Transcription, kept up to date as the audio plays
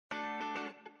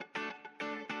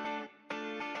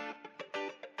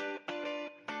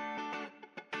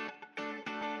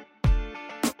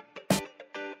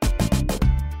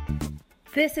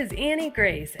This is Annie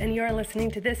Grace, and you're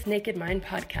listening to This Naked Mind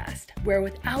podcast, where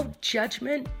without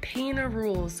judgment, pain, or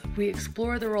rules, we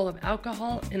explore the role of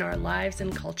alcohol in our lives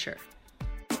and culture.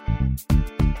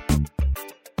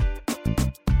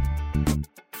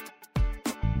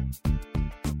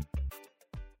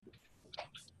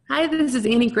 Hi, this is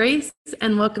Annie Grace,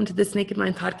 and welcome to This Naked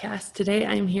Mind podcast. Today,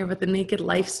 I'm here with a naked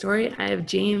life story. I have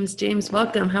James. James,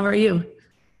 welcome. How are you?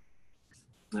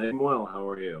 I'm well. How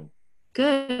are you?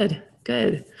 Good.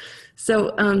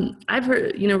 So I've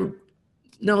heard, know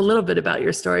a little bit about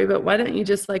your story, but why don't you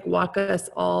just walk us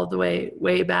all the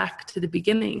way back to the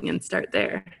beginning and start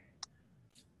there?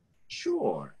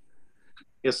 Sure.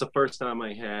 Yes, the first time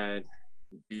I had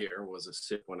beer was a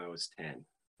sip when I was 10.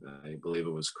 I believe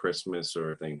it was Christmas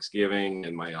or Thanksgiving,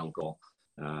 and my uncle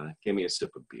gave me a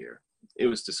sip of beer. It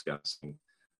was disgusting.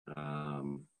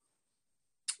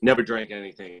 Never drank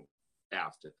anything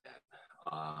after that.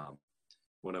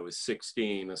 When I was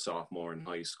 16, a sophomore in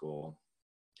high school,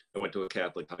 I went to a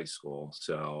Catholic high school.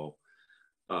 So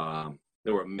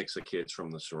there were a mix of kids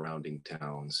from the surrounding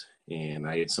towns. And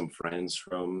I had some friends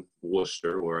from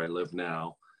Worcester, where I live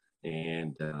now,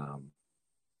 and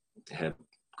had a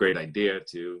great idea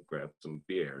to grab some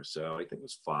beer. So I think it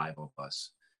was 5 of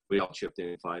us. We all chipped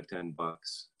in $5-10,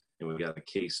 and we got a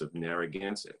case of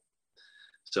Narragansett.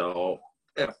 So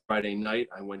that Friday night,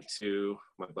 I went to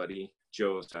my buddy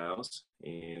Joe's house,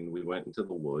 and we went into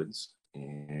the woods,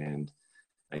 and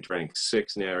I drank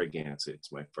 6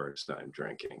 Narragansetts my first time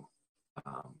drinking.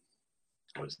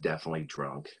 I was definitely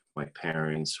drunk. My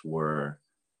parents were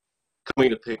coming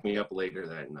to pick me up later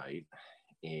that night,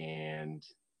 and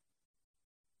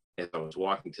as I was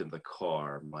walking to the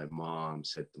car, my mom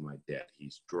said to my dad,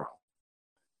 "He's drunk."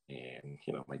 And,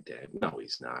 my dad, "No,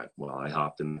 he's not." Well, I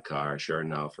hopped in the car. Sure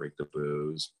enough, right the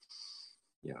booze.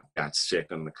 Got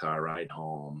sick on the car ride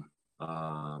home.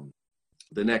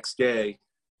 The next day,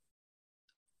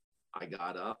 I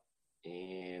got up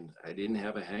and I didn't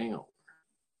have a hangover.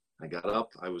 I got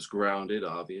up, I was grounded,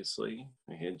 obviously.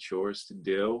 I had chores to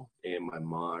do. And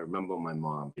I remember my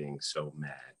mom being so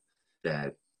mad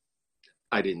that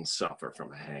I didn't suffer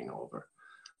from a hangover.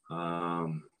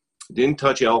 Didn't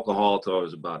touch alcohol till I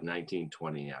was about 19,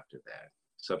 20 after that.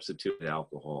 Substituted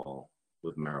alcohol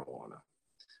with marijuana.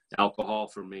 Alcohol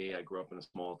for me, I grew up in a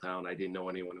small town. I didn't know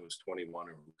anyone who was 21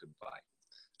 or who could buy.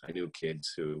 I knew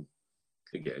kids who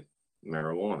could get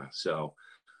marijuana. So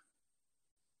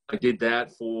I did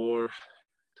that till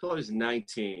I was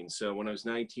 19. So when I was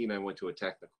 19, I went to a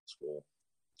technical school.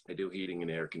 I do heating and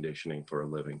air conditioning for a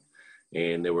living.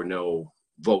 And there were no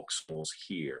Voc schools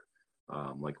here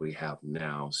like we have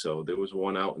now. So there was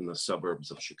one out in the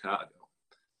suburbs of Chicago.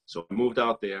 So I moved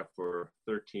out there for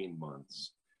 13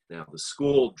 months. Now, the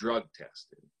school drug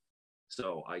tested.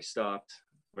 So I stopped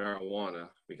marijuana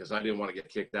because I didn't want to get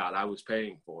kicked out. I was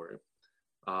paying for it.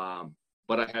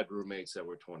 But I had roommates that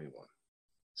were 21.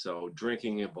 So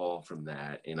drinking evolved from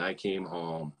that. And I came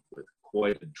home with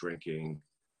quite a drinking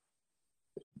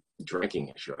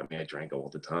issue. I mean, I drank all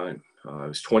the time. I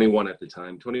was 21 at the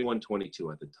time, 21,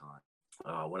 22 at the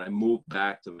time. When I moved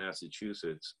back to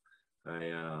Massachusetts,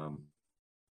 I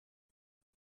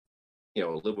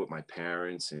lived with my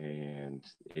parents, and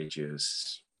it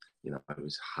just, I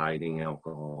was hiding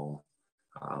alcohol.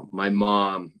 My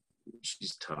mom,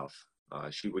 she's tough.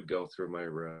 She would go through my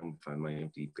room, find my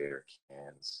empty beer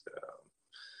cans.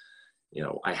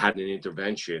 I had an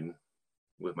intervention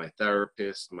with my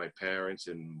therapist, my parents,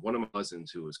 and one of my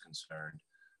cousins who was concerned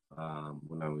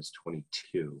when I was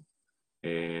 22.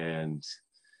 And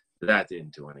that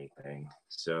didn't do anything.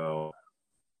 So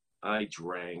I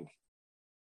drank.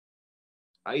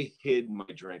 I hid my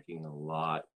drinking a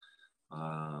lot.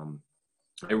 I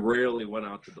rarely went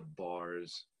out to the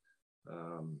bars.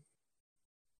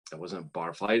 I wasn't a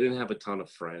bar fly. I didn't have a ton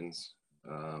of friends.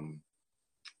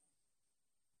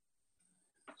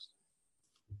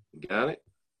 Got it?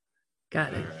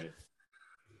 Got it.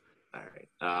 All right.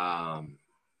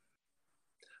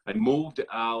 I moved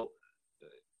out.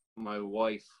 My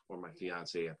wife, or my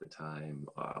fiance at the time,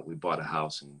 we bought a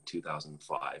house in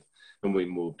 2005, and we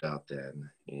moved out then.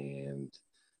 And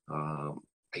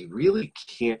I really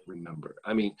can't remember.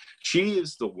 I mean, she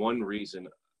is the one reason,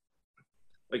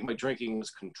 my drinking was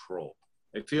controlled.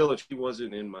 I feel if she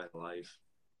wasn't in my life,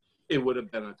 it would have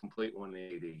been a complete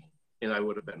 180, and I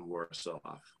would have been worse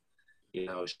off.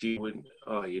 She would,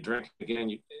 "Oh, you drink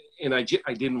again?" And I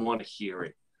didn't want to hear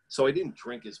it. So I didn't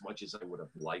drink as much as I would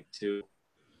have liked to,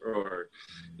 or,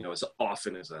 as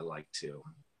often as I like to.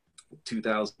 In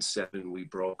 2007, we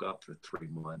broke up for 3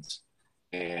 months,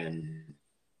 and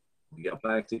we got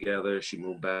back together. She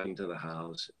moved back into the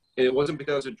house. And it wasn't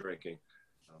because of drinking.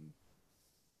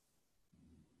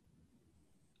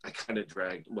 I kind of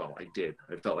I did.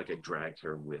 I felt like I dragged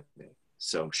her with me.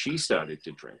 So she started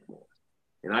to drink more.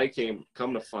 And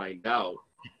come to find out,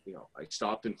 I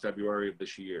stopped in February of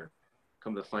this year.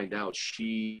 Come to find out,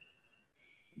 she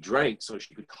drank so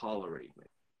she could tolerate me.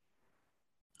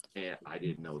 And I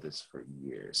didn't know this for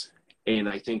years. And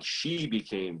I think she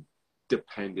became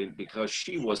dependent because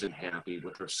she wasn't happy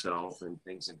with herself and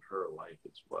things in her life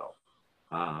as well.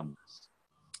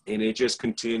 And it just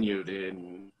continued.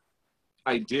 And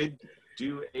I did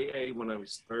do AA when I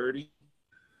was 30.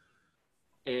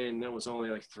 And that was only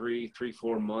like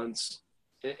 4 months.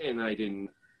 And I didn't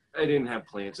have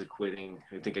plans of quitting.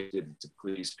 I think I did it to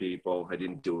please people. I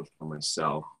didn't do it for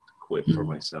myself, quit for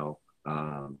myself.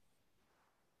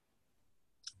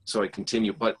 So I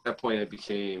continued, but at that point I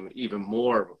became even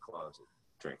more of a closet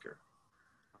drinker.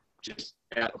 Just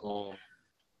at home,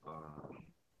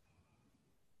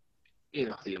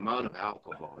 the amount of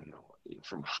alcohol,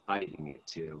 from hiding it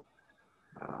to,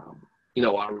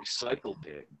 our recycle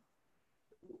bin,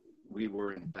 we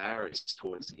were embarrassed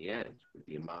towards the end with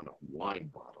the amount of wine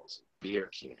bottles, beer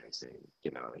cans, and,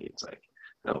 it's like,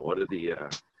 what are the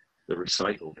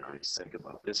recycle guys think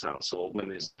about this household when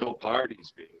there's no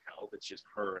parties being held? It's just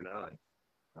her and I.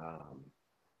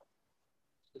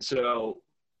 So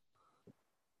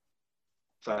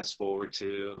fast forward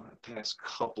to the past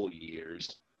couple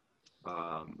years,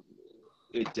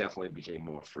 it definitely became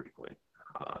more frequent.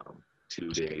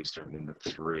 2 days turned into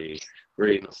 3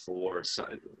 into 4. So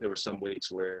there were some weeks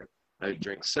where I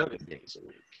drink 7 days a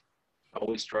week. I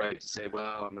always tried to say,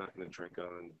 well, I'm not going to drink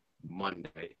on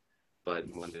Monday,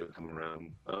 but Monday would come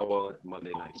around, it's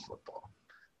Monday Night Football,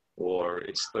 or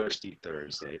it's Thirsty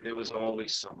Thursday. There was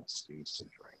always some excuse to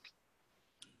drink.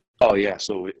 Oh yeah,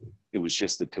 so it was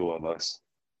just the two of us,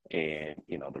 and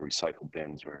the recycle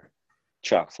bins were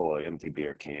chock full of empty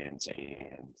beer cans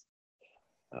and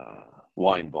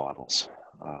wine bottles.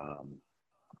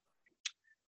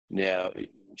 Now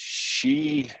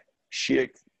she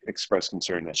expressed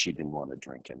concern that she didn't want to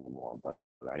drink anymore, but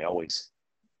I always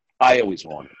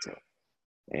wanted to.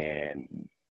 And,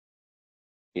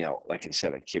 like I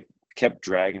said, I kept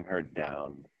dragging her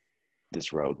down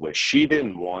this road where she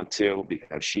didn't want to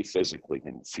because she physically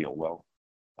didn't feel well.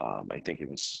 I think it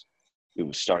was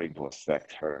starting to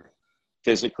affect her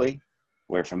physically,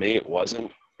 where for me it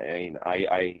wasn't. I mean,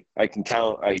 I can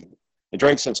count. I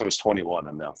drank since I was 21.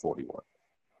 I'm now 41.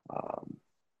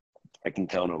 I can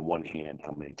count on one hand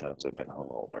how many times I've been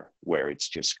hungover, where it's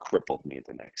just crippled me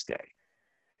the next day.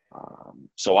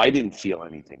 So I didn't feel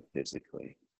anything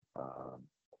physically.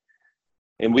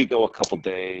 And we go a couple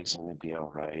days and it'd be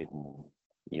all right. And,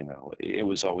 it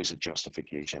was always a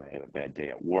justification. I had a bad day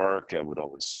at work. I would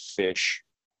always fish.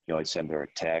 I'd send her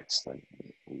a text, like,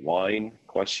 wine, ?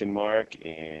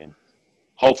 And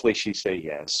hopefully she'd say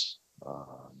yes.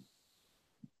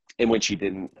 And when she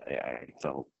didn't, I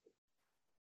felt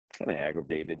kind of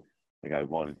aggravated. Like I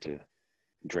wanted to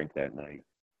drink that night.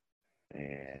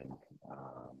 And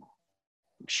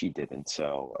she didn't.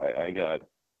 So I got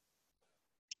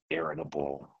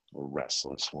irritable or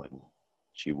restless when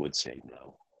she would say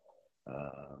no.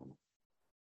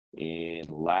 And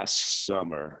last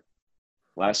summer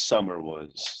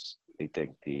was, I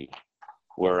think,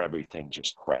 where everything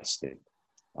just crested.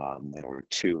 There were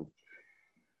two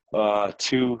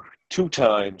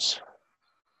times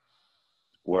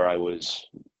where I was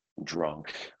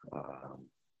drunk.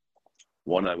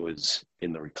 One, I was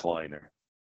in the recliner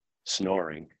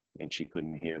snoring and she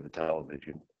couldn't hear the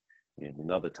television. And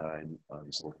another time I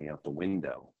was looking out the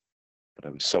window, but I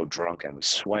was so drunk I was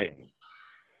swaying.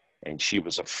 And she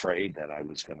was afraid that I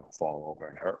was going to fall over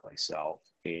and hurt myself.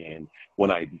 And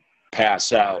when I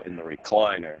pass out in the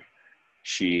recliner,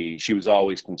 she was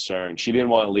always concerned. She didn't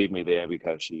want to leave me there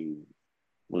because she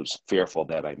was fearful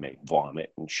that I may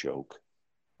vomit and choke,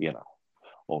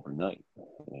 overnight.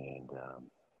 And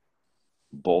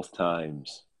both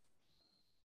times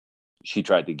she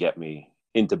tried to get me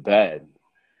into bed,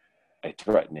 I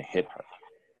threatened to hit her.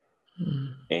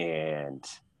 And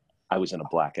I was in a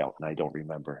blackout and I don't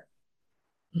remember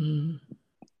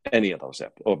any of those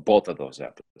or both of those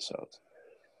episodes.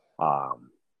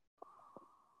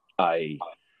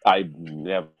 I've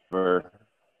never,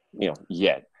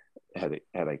 yet had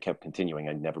I kept continuing,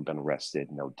 I'd never been arrested,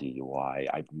 no DUI.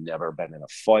 I've never been in a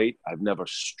fight. I've never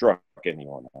struck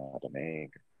anyone out of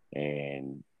anger.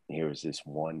 And here's this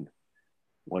one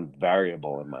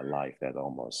variable in my life that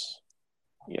almost,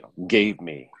 gave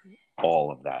me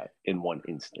all of that in one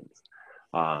instance.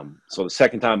 So the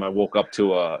second time I woke up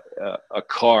to a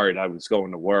card, I was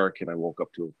going to work and I woke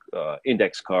up to an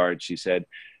index card. She said,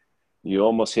 "You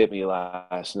almost hit me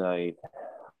last night.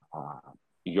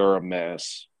 You're a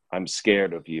mess. I'm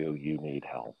scared of you. You need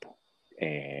help.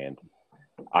 And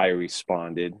I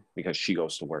responded, because she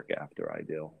goes to work after I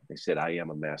do. I said, I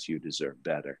am a mess. You deserve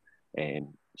better. And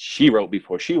she wrote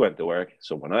before she went to work.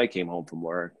 So when I came home from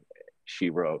work, she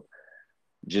wrote,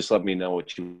 just let me know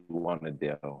what you want to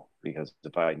do, because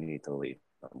if I need to leave,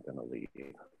 I'm going to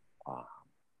leave. Uh,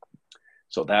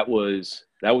 so that was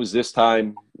this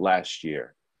time last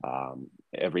year.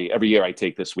 Every year I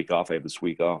take this week off. I have this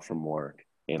week off from work,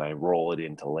 and I roll it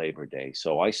into Labor Day.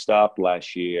 So I stopped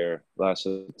last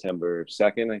September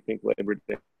 2nd, I think Labor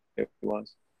Day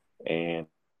was. And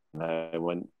I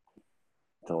went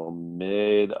till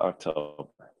mid-October.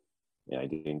 Yeah, I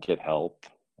didn't get help.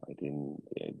 I didn't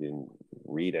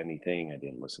read anything. I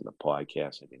didn't listen to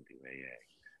podcasts. I didn't do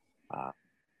AA.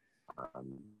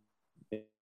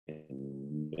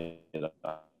 In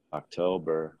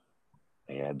mid-October,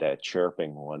 I had that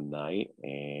chirping one night,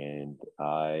 and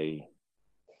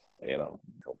until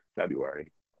February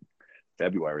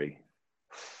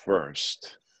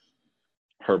 1st,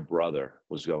 her brother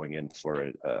was going in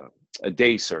for a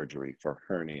day surgery for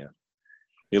hernia.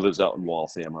 He lives out in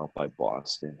Waltham, out by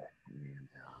Boston. And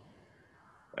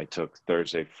I took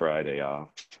Thursday, Friday off.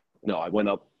 No, I went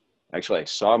up. Actually, I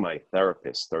saw my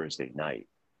therapist Thursday night.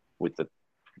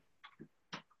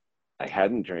 I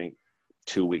hadn't drank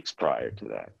 2 weeks prior to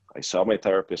that. I saw my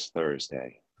therapist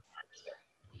Thursday.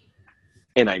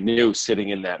 And I knew, sitting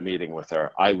in that meeting with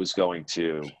her, I was going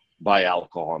to buy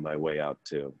alcohol on my way out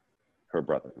to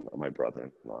my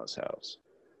brother-in-law's house.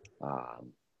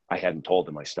 I hadn't told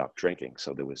him I stopped drinking,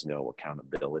 so there was no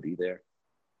accountability there.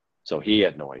 So he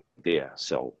had no idea.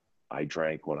 So I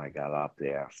drank when I got up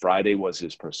there. Friday was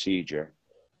his procedure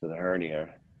for the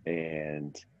hernia.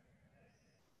 And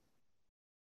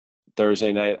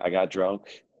Thursday night, I got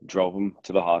drunk, drove him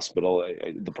to the hospital.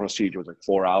 The procedure was like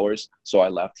 4 hours. So I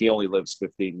left. He only lives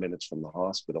 15 minutes from the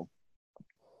hospital.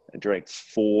 I drank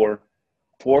four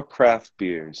craft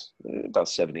beers, about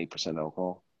 7-8%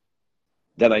 alcohol.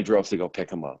 Then I drove to go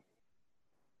pick him up.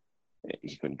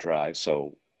 He couldn't drive,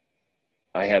 so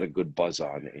I had a good buzz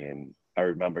on, and I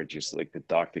remember just like the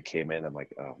doctor came in. I'm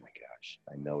like, oh my gosh,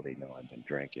 I know they know I've been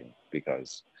drinking,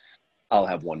 because I'll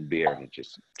have one beer and it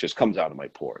just comes out of my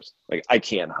pores. Like, I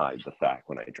can't hide the fact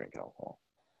when I drink alcohol.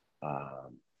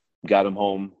 Got him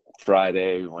home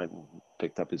Friday, went and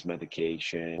picked up his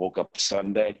medication, woke up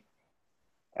Sunday.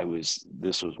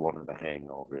 This was one of the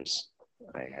hangovers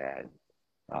I had.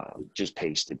 Just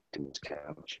pasted to his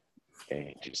couch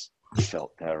and just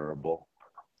felt terrible.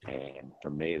 And for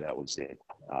me, that was it.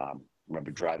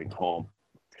 Remember driving home,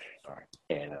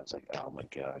 and I was like, oh my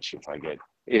gosh,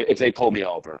 if they pull me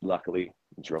over. Luckily,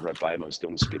 I drove right by him. I was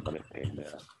doing the speed limit. And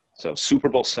so Super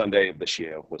Bowl Sunday of this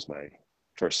year was my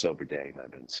first sober day, and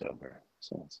I've been sober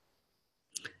since.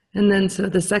 And then, so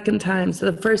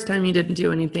the first time you didn't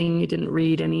do anything, you didn't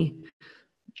read any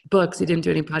books, you didn't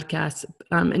do any podcasts,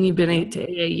 and you've been to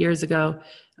AA years ago.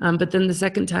 But then the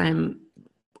second time,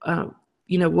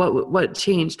 what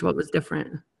changed? What was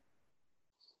different?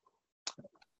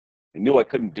 I knew I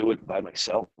couldn't do it by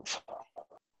myself.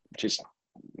 Just,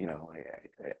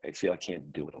 I feel I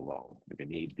can't do it alone. I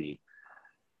need the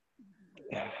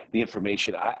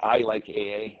information. I like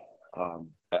AA.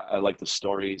 I like the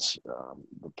stories,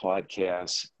 the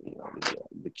podcasts,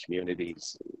 the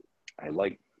communities. I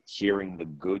like hearing the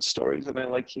good stories, and I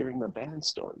like hearing the bad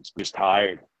stories.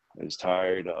 I was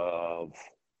tired of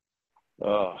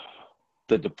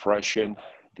the depression.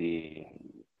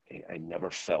 I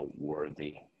never felt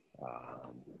worthy.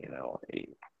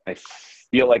 I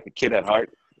feel like a kid at heart,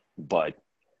 but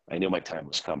I knew my time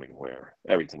was coming where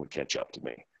everything would catch up to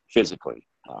me physically.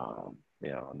 I'm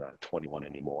not 21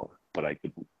 anymore, but I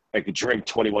could drink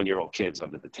 21-year-old kids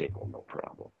under the table, no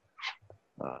problem.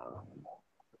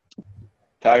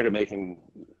 Tired of making,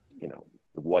 the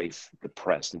wife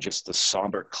depressed, and just the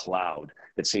somber cloud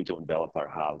that seemed to envelop our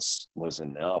house was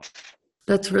enough.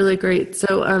 That's really great.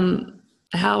 So,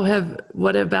 how have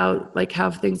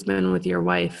things been with your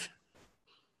wife?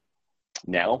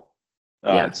 Now,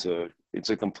 Yeah. It's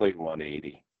a complete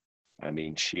 180. I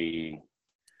mean, she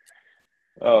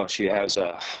has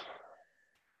a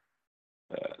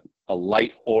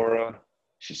light aura.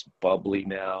 She's bubbly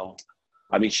now.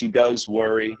 I mean, she does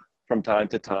worry from time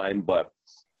to time, but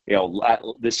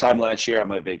this time last year on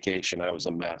my vacation, I was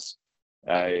a mess.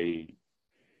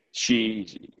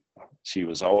 She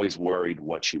was always worried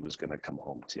what she was going to come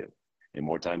home to, and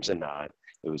more times than not,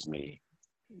 it was me,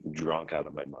 drunk out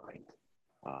of my mind.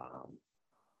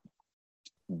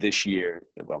 This year,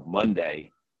 Monday,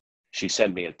 she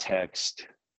sent me a text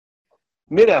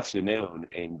mid-afternoon,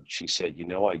 and she said,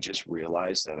 I just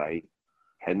realized that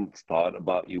hadn't thought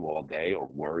about you all day or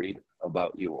worried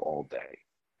about you all day.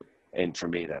 And for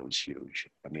me, that was huge.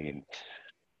 I mean,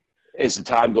 as the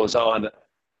time goes on,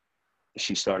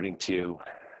 she's starting to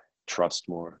trust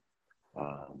more,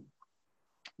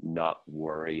 not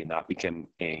worry, not become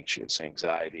anxious.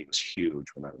 Anxiety was huge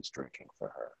when I was drinking for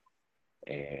her.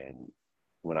 And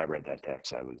when I read that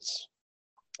text, I was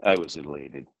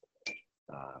elated.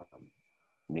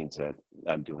 Means that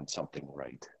I'm doing something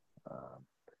right.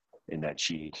 And that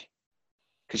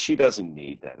because she doesn't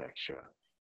need that extra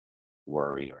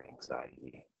worry or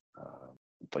anxiety.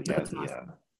 But yeah, That's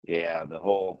awesome. the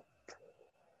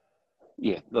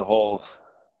whole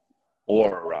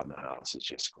aura around the house is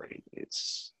just great.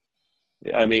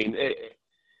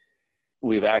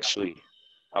 We've actually,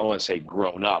 I want to say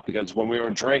grown up, because when we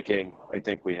were drinking, I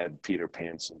think we had Peter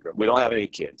Pan syndrome. We don't have any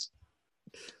kids.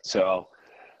 So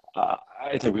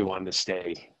I think we wanted to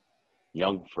stay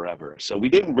young forever. So we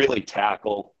didn't really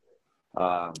tackle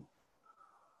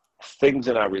things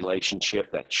in our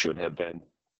relationship that should have been,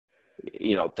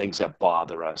 things that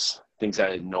bother us, things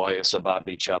that annoy us about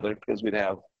each other, because we'd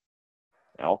have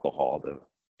alcohol to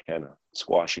kind of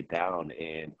squash it down.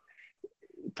 And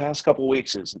the past couple of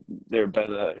weeks, there have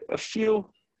been a few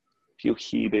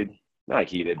not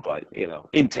heated, but,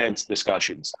 intense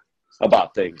discussions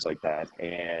about things like that.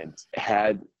 And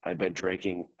had I been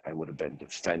drinking, I would have been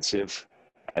defensive.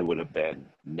 I would have been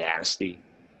nasty.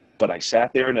 But I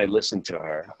sat there and I listened to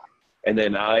her. And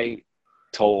then I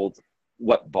told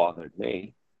what bothered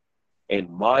me and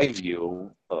my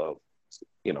view of,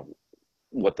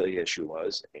 what the issue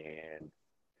was. And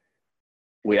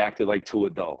we acted like two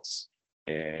adults.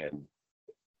 And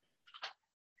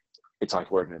it's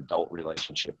like we're in an adult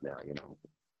relationship now,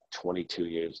 22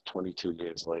 years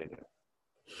later.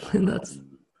 And that's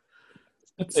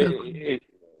so cool.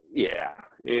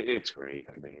 It's great.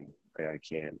 I mean,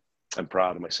 I'm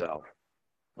proud of myself.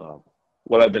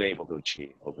 What I've been able to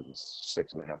achieve over these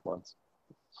 6.5 months.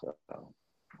 So,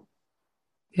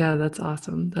 yeah, that's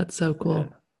awesome. That's so cool.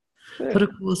 Yeah. What a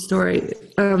cool story.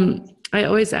 I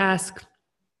always ask,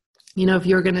 if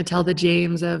you were going to tell the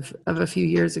James of a few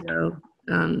years ago,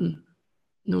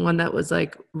 the one that was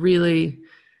like really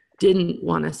didn't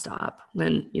want to stop,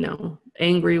 when,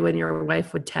 angry when your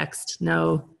wife would text,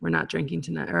 no, we're not drinking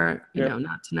tonight, or,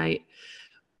 not tonight.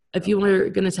 If you were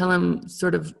going to tell him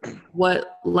sort of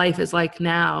what life is like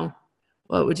now,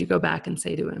 what would you go back and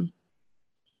say to him?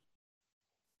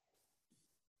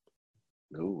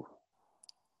 Ooh,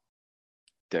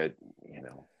 that,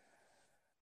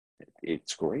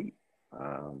 it's great.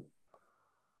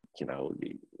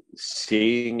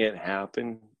 Seeing it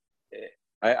happen,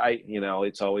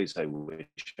 it's always, I wish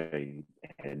I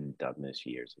had done this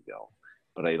years ago,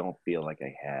 but I don't feel like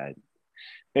I had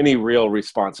any real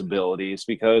responsibilities,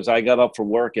 because I got up for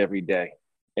work every day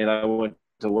and I went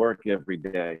to work every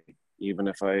day, even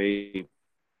if I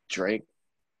drank,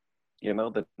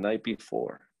 the night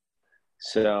before.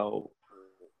 So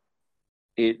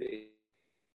it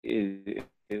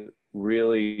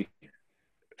really,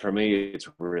 for me, it's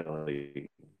really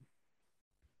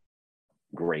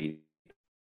great.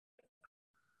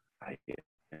 I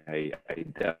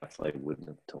definitely wouldn't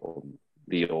have told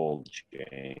the old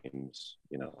James,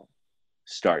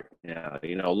 start now.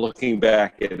 Looking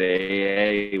back at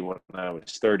AA when I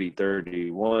was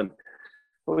 31,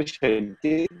 I wish I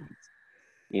did,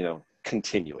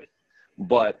 continue it.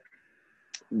 But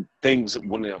things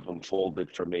wouldn't have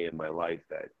unfolded for me in my life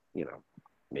that,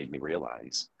 made me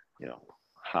realize,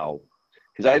 how,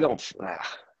 because I don't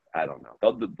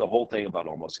know. The whole thing about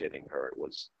almost hitting her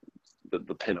was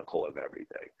the pinnacle of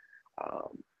everything.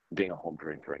 Being a home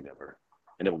drinker, I never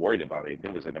worried about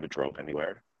anything, because I never drove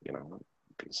anywhere.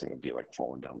 Biggest thing would be like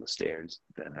falling down the stairs.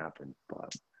 That happened,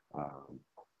 but I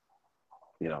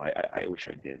wish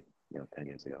I did. 10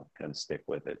 years ago, kind of stick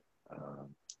with it.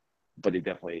 But it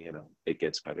definitely, it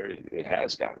gets better. It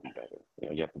has gotten better.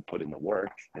 You have to put in the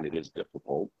work, and it is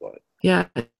difficult. But yeah,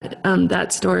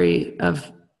 that story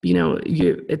of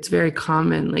it's very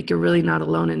common. Like, you're really not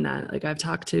alone in that. Like, I've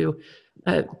talked to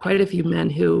quite a few men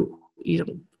who,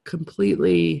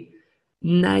 completely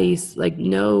nice, like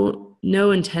no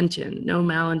intention, no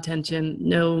malintention,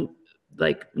 no,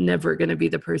 like, never going to be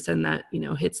the person that,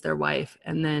 hits their wife,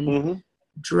 and then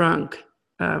drunk,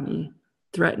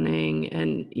 threatening,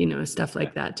 and, stuff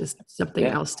like that, just something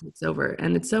else takes over.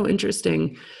 And it's so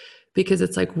interesting, because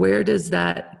it's like, where does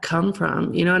that come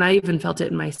from? And I even felt it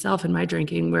in myself in my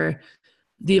drinking, where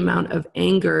the amount of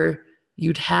anger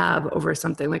you'd have over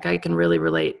something, like, I can really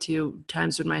relate to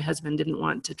times when my husband didn't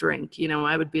want to drink.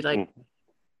 I would be like,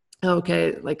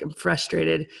 okay, like, I'm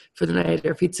frustrated for the night,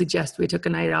 or if he'd suggest we took a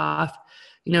night off,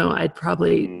 I'd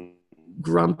probably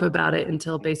grump about it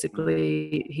until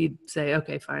basically he'd say,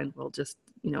 okay, fine, we'll just,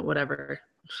 whatever,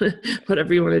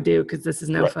 whatever you want to do, because this is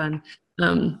no fun.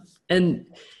 And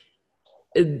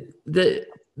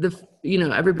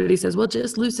everybody says, well, it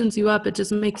just loosens you up. It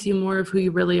just makes you more of who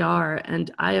you really are.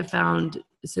 And I have found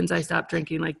since I stopped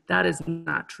drinking, like, that is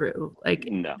not true. Like,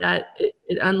 that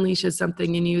it unleashes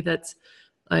something in you that's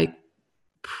like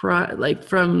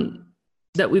from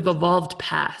that we've evolved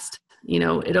past.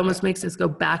 It almost makes us go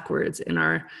backwards in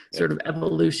our sort of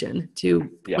evolution to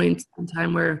points in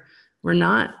time where we're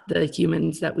not the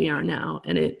humans that we are now.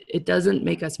 And it doesn't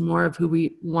make us more of who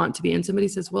we want to be. And somebody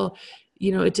says, well,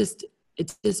 it just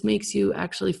makes you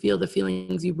actually feel the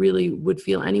feelings you really would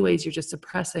feel anyways. You're just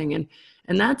suppressing.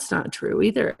 And that's not true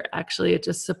either. Actually, it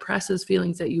just suppresses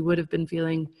feelings that you would have been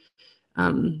feeling,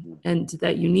 and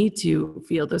that you need to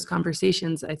feel. Those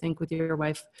conversations, I think, with your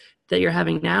wife that you're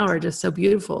having now are just so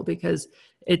beautiful, because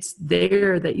it's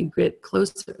there that you get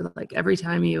closer. Like, every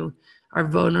time you are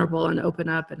vulnerable and open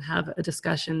up and have a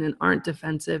discussion and aren't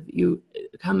defensive, you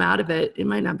come out of it. It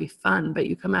might not be fun, but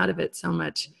you come out of it so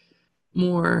much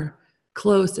more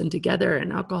close and together.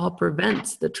 And alcohol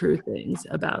prevents the true things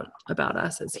about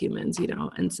us as humans,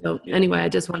 And so anyway, I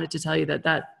just wanted to tell you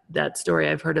that story.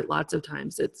 I've heard it lots of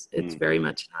times. It's very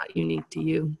much not unique to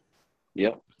you.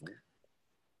 Yep.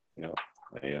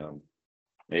 I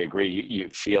agree. You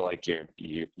feel like you're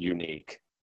unique,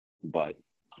 but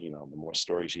the more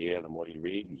stories you hear, the more you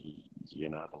read, you're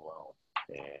not alone.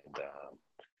 And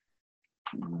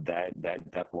that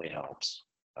definitely helps.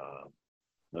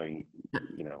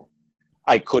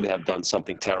 I could have done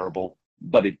something terrible,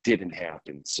 but it didn't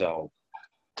happen. So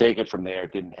take it from there.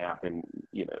 It didn't happen,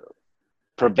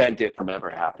 prevent it from ever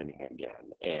happening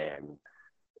again. And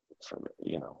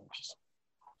just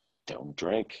don't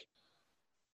drink.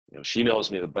 She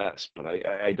knows me the best, but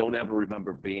I don't ever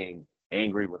remember being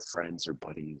angry with friends or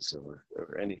buddies or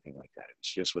anything like that.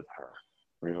 It's just with her.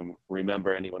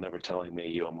 Remember anyone ever telling me,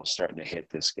 you almost starting to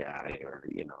hit this guy, or,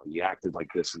 you acted like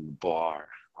this in the bar.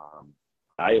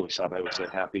 I always thought I was a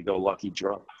happy-go-lucky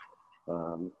drunk,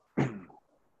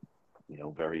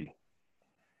 very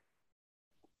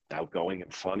outgoing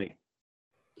and funny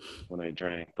when I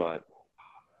drank. But,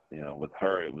 with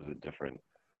her, it was a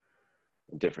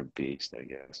different beast, I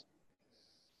guess.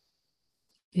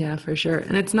 Yeah, for sure.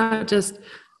 And it's not just,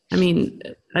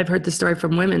 I've heard the story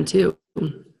from women too,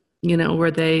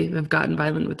 where they have gotten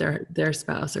violent with their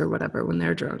spouse or whatever when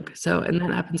they're drunk. So, and that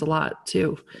happens a lot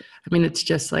too. It's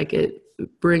just like it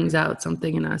brings out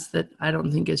something in us that I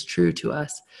don't think is true to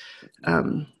us.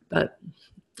 But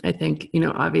I think,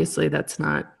 obviously that's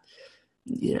not,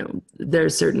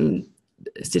 there's certain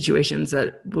situations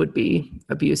that would be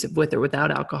abusive with or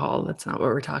without alcohol. That's not what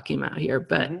we're talking about here.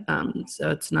 But so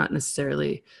it's not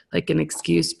necessarily like an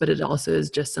excuse, but it also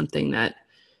is just something that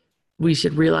we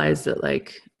should realize that,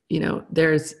 like,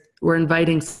 we're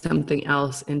inviting something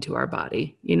else into our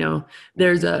body.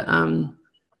 There's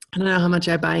I don't know how much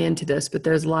I buy into this, but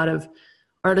there's a lot of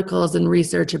articles and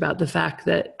research about the fact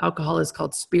that alcohol is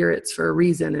called spirits for a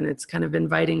reason, and it's kind of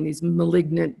inviting these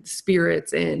malignant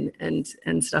spirits in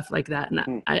and stuff like that.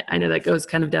 And I know that goes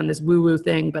kind of down this woo-woo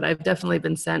thing, but I've definitely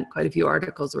been sent quite a few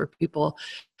articles where people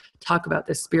talk about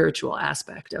this spiritual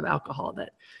aspect of alcohol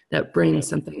that brings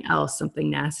something else, something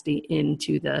nasty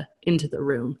into the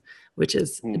room, which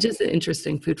is just an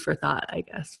interesting food for thought, I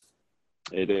guess.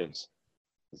 It is,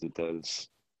 because it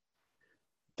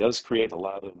does create a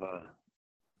lot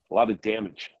of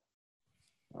damage,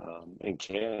 and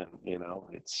can,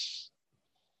 it's,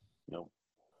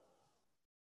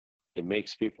 it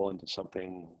makes people into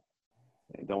something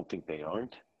I don't think they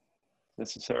aren't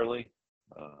necessarily.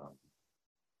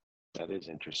 That is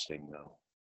interesting, though.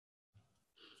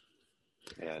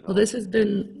 Yeah, well, this has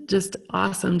been just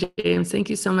awesome, James. Thank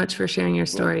you so much for sharing your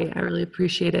story. I really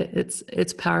appreciate it.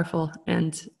 It's powerful,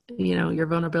 and your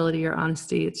vulnerability, your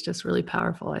honesty, it's just really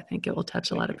powerful. I think it will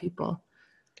touch a lot of people.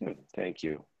 Good. Thank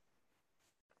you.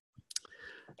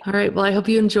 All right. Well, I hope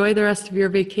you enjoy the rest of your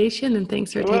vacation, and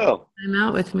thanks for taking time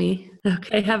out with me.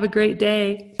 Okay. Have a great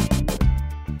day.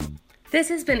 This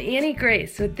has been Annie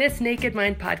Grace with This Naked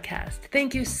Mind podcast.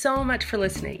 Thank you so much for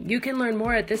listening. You can learn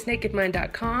more at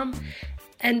thisnakedmind.com.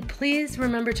 And please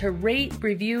remember to rate,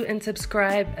 review, and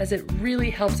subscribe, as it really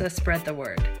helps us spread the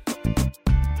word.